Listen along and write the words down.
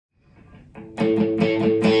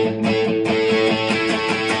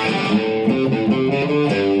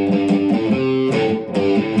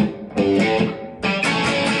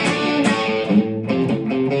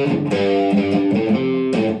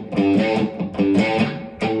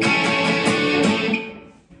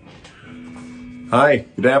Hi,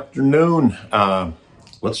 good afternoon.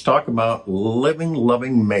 Let's talk about Living,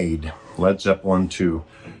 Loving Maid. Led Zeppelin 2.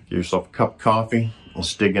 Get yourself a cup of coffee.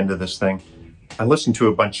 Let's dig into this thing. I listened to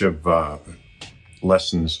a bunch of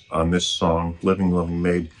lessons on this song, Living, Loving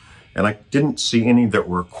Maid, and I didn't see any that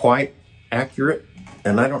were quite accurate.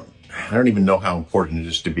 And I don't even know how important it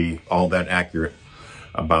is to be all that accurate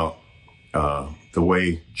about the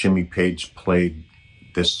way Jimmy Page played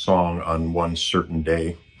this song on one certain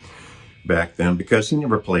day back then, because he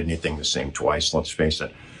never played anything the same twice, let's face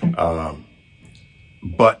it.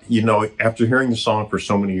 But, you know, after hearing the song for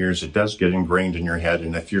so many years, it does get ingrained in your head.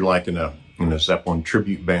 And if you're like in a Zeppelin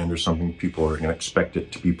tribute band or something, people are going to expect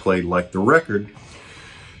it to be played like the record.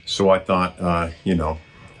 So I thought, you know,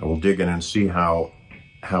 I will dig in and see how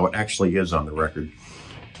it actually is on the record.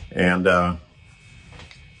 And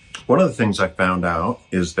one of the things I found out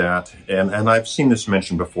is that, and I've seen this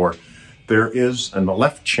mentioned before, there is in the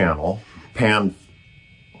left channel, pan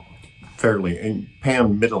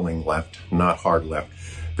middling left, not hard left,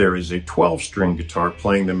 there is a 12-string guitar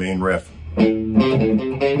playing the main riff. In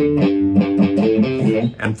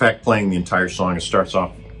fact, playing the entire song. It starts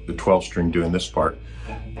off the 12-string doing this part.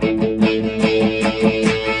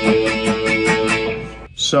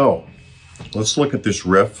 So let's look at this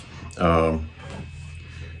riff.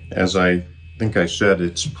 As I think I said,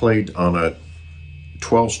 it's played on a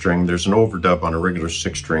 12-string. There's an overdub on a regular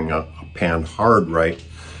 6-string, a pan hard right,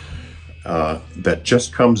 that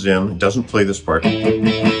just comes in. It doesn't play this part.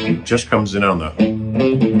 It just comes in on the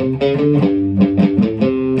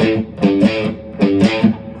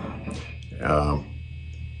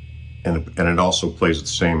and it also plays the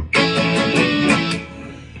same.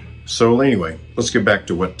 So anyway, let's get back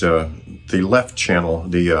to what the left channel,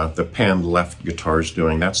 the pan left guitar is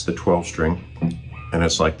doing. That's the 12-string, and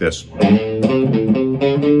it's like this.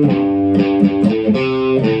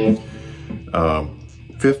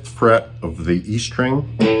 Fifth fret of the E string,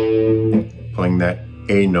 playing that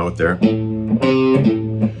A note there.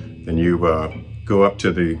 Then you go up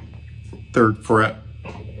to the 3rd fret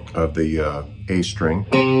of the A string.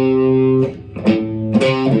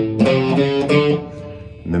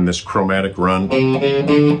 And then this chromatic run,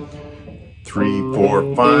 3,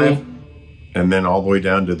 4, 5, and then all the way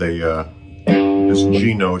down to the this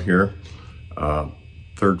G note here,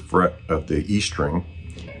 3rd fret of the E string.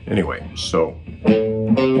 Anyway, so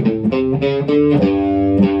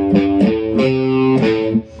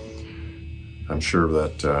I'm sure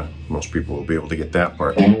that most people will be able to get that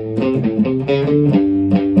part.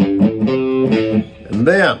 And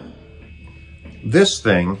then this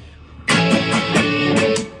thing,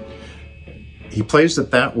 he plays it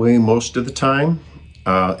that way most of the time,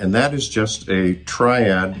 and that is just a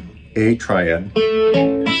triad,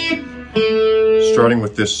 starting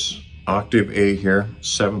with this octave A here,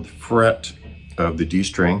 7th fret of the D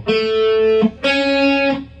string,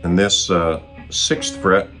 and this 6th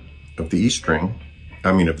fret of the E string,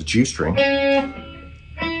 of the G string,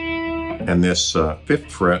 and this 5th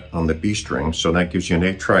fret on the B string, so that gives you an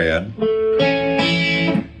A triad.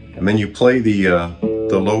 And then you play the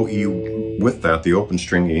low E with that, the open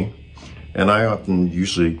string E, and I often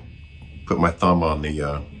usually put my thumb on the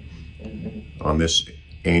on this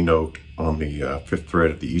A note on the 5th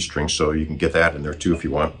fret of the E string, so you can get that in there too if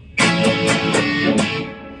you want.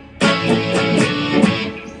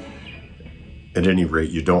 At any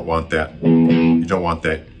rate, you don't want that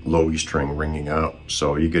low E string ringing out,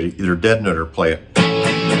 so you get either deaden it or play it.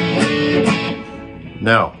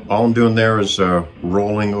 Now, all I'm doing there is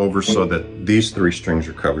rolling over so that these 3 strings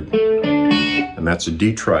are covered, and that's a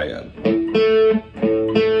D triad.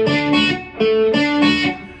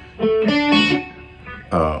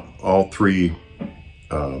 All 3,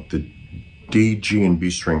 the D, G, and B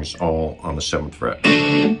strings all on the 7th fret.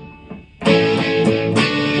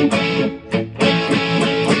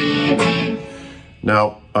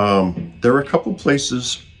 Now, there are a couple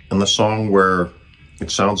places in the song where it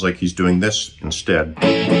sounds like he's doing this instead.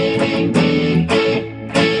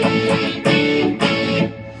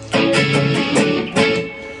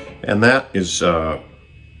 And that is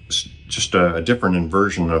just a different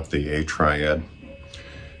inversion of the A triad.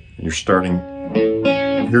 You're starting,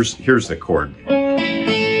 here's the chord.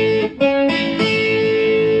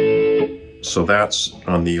 So that's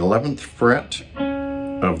on the 11th fret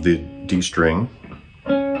of the D string,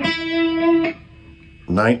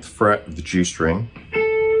 9th fret of the G string,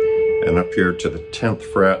 and up here to the 10th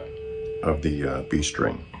fret of the B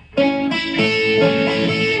string. And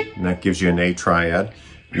that gives you an A triad.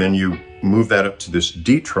 And then you move that up to this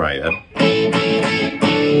D triad,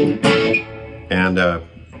 and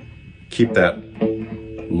keep that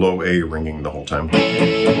low A ringing the whole time.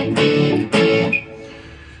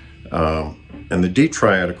 And the D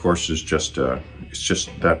triad, of course, is just it's just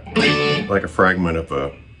that, like a fragment of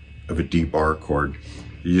a D bar chord.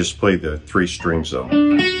 You just play the 3 strings though.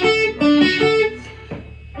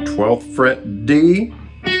 12th fret D,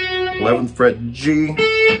 11th fret G,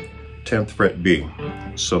 10th fret B.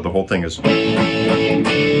 So the whole thing is,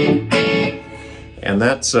 and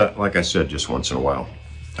that's like I said, just once in a while.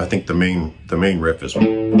 I think the main riff is.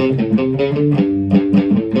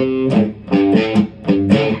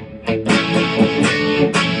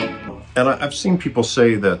 And I've seen people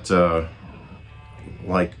say that,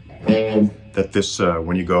 like, that this,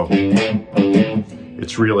 when you go,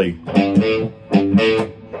 it's really,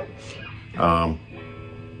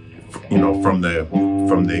 you know, from the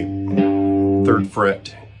 3rd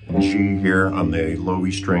fret G here on the low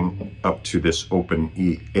E string up to this open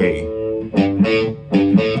E A.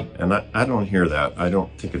 And I don't hear that. I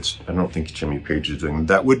don't think Jimmy Page is doing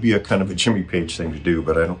that. Would be a kind of a Jimmy Page thing to do,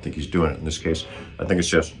 but I don't think he's doing it in this case. I think it's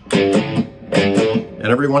just, and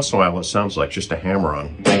every once in a while it sounds like just a hammer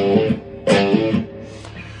on.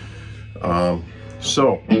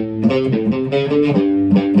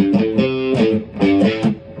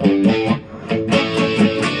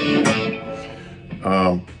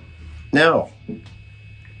 Now,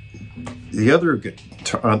 the other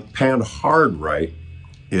guitar, pan hard right,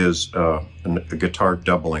 is a guitar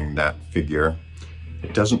doubling that figure.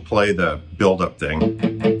 It doesn't play the build-up thing.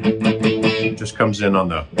 It just comes in on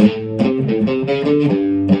the,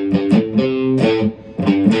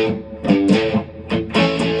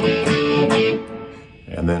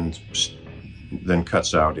 and then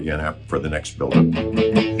cuts out again for the next build-up.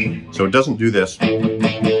 So it doesn't do this.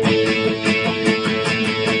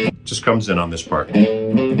 It just comes in on this part.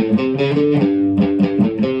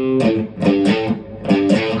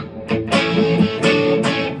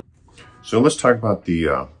 So let's talk about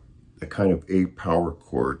the kind of A power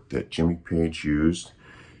chord that Jimmy Page used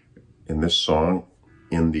in this song,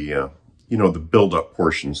 in the you know, the build-up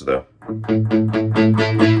portions of the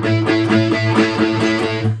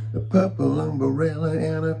purple umbrella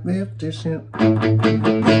and a 50-cent.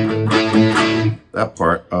 That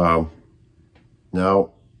part.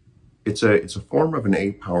 Now, it's a form of an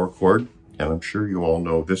A power chord, and I'm sure you all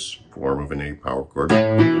know this form of an A power chord.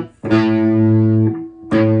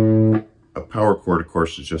 Power chord, of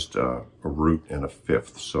course, is just a root and a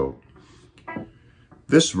 5th. So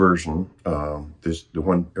this version, the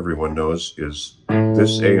one everyone knows, is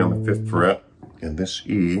this A on the 5th fret and this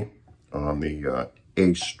E on the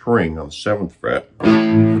A string on the 7th fret.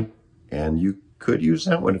 And you could use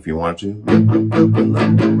that one if you wanted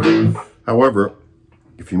to. However,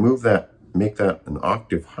 if you move that, make that an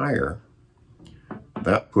octave higher,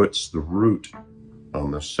 that puts the root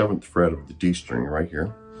on the 7th fret of the D string right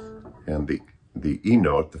here. And the E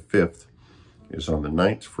note, the 5th, is on the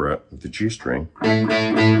 9th fret of the G string.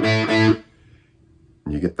 And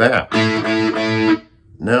you get that.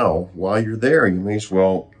 Now, while you're there, you may as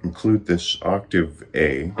well include this octave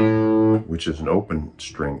A, which is an open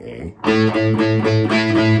string A,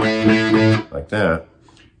 like that.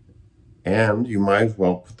 And you might as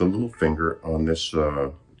well put the little finger on this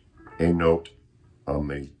A note on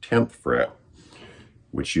the 10th fret,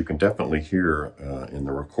 which you can definitely hear in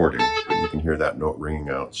the recording. You can hear that note ringing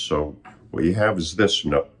out. So what you have is this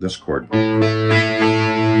note, this chord.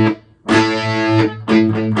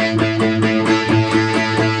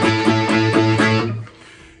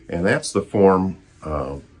 And that's the form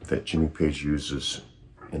that Jimmy Page uses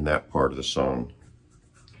in that part of the song.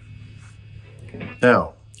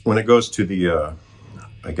 Now, when it goes to the,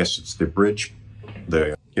 I guess it's the bridge,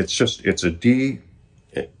 it's a D,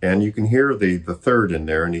 and you can hear the 3rd in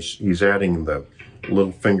there, and he's adding the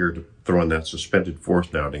little finger to throw in that suspended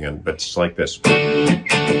 4th now and again, but it's like this.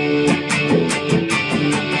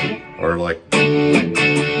 Or like,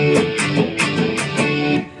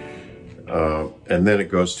 and then it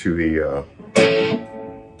goes to the,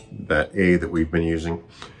 that A that we've been using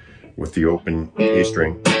with the open A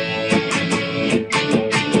string.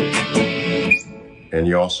 And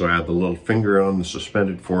you also add the little finger on the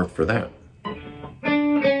suspended 4th for that,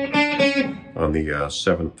 on the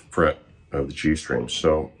 7th fret of the G string.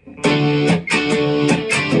 So,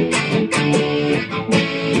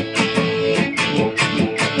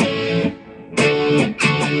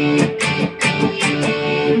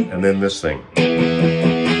 and then this thing,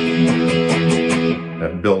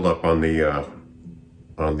 that build up on the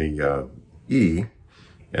E,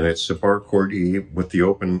 and it's a bar chord E with the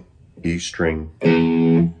open E string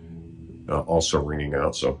also ringing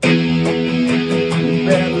out. So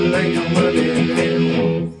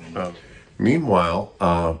meanwhile,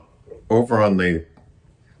 over on the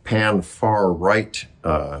pan far right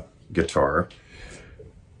guitar,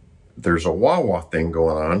 there's a wah-wah thing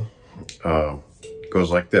going on. It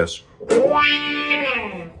goes like this.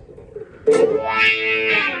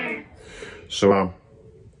 So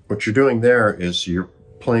what you're doing there is you're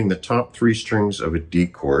playing the top 3 strings of a D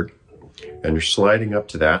chord, and you're sliding up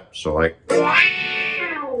to that, so like,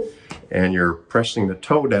 and you're pressing the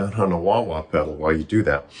toe down on a wah-wah pedal while you do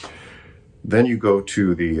that. Then you go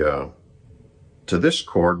to the to this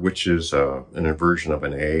chord, which is an inversion of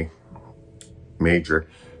an A major.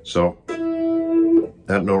 So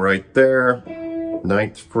that note right there,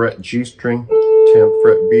 9th fret G string, 10th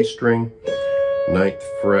fret B string, 9th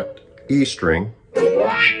fret E string,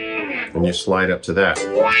 and you slide up to that.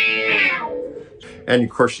 And of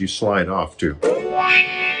course you slide off too.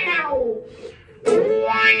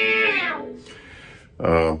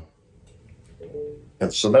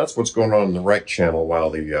 And so that's what's going on in the right channel, while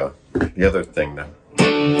the other thing now.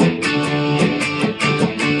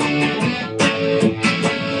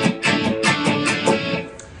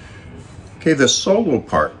 Okay, the solo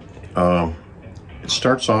part, it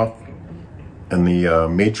starts off in the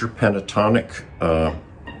major pentatonic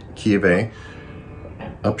key of A,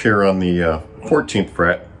 up here on the 14th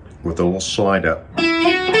fret with a little slide up.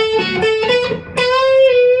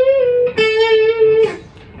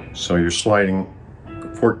 So you're sliding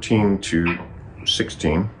 14 to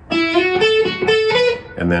 16,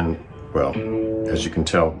 and then, well, as you can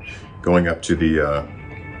tell, going up to the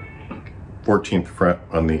 14th fret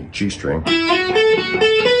on the G string.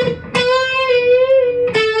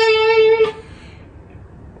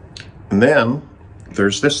 And then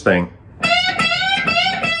there's this thing.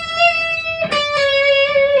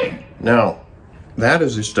 Now, that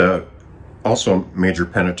is just also major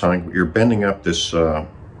pentatonic. You're bending up this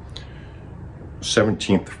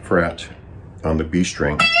 17th fret on the B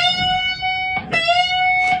string.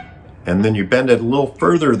 And then you bend it a little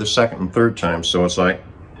further the second and third time, so it's like,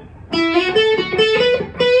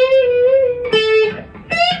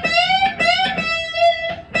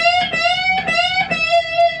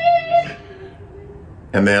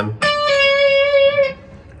 and then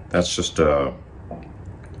that's just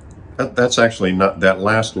that's actually not that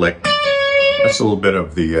last lick. That's a little bit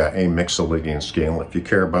of the A Mixolydian scale, if you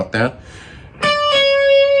care about that.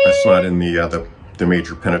 That's not in the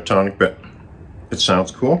major pentatonic, but it sounds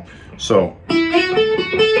cool. So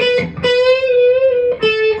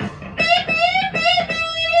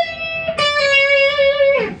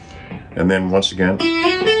and then once again,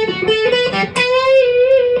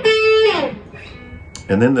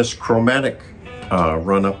 and then this chromatic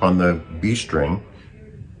run up on the B string,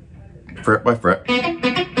 fret by fret.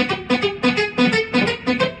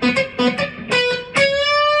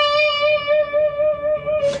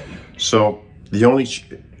 So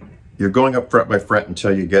you're going up fret by fret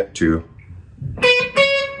until you get to,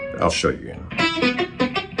 I'll show you again.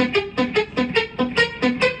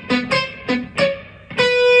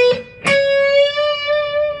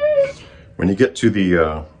 When you get to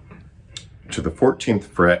the 14th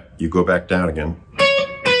fret, you go back down again,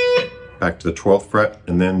 back to the 12th fret,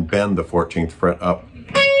 and then bend the 14th fret up.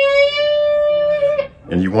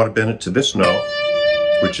 And you want to bend it to this note,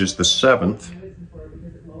 which is the 7th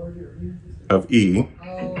of E,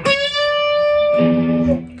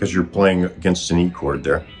 because you're playing against an E chord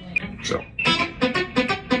there. So.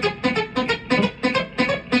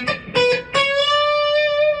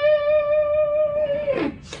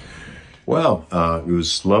 Well, it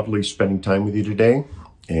was lovely spending time with you today,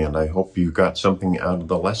 and I hope you got something out of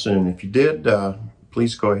the lesson. And if you did,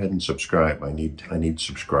 please go ahead and subscribe. I need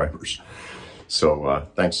subscribers. So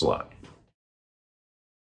thanks a lot.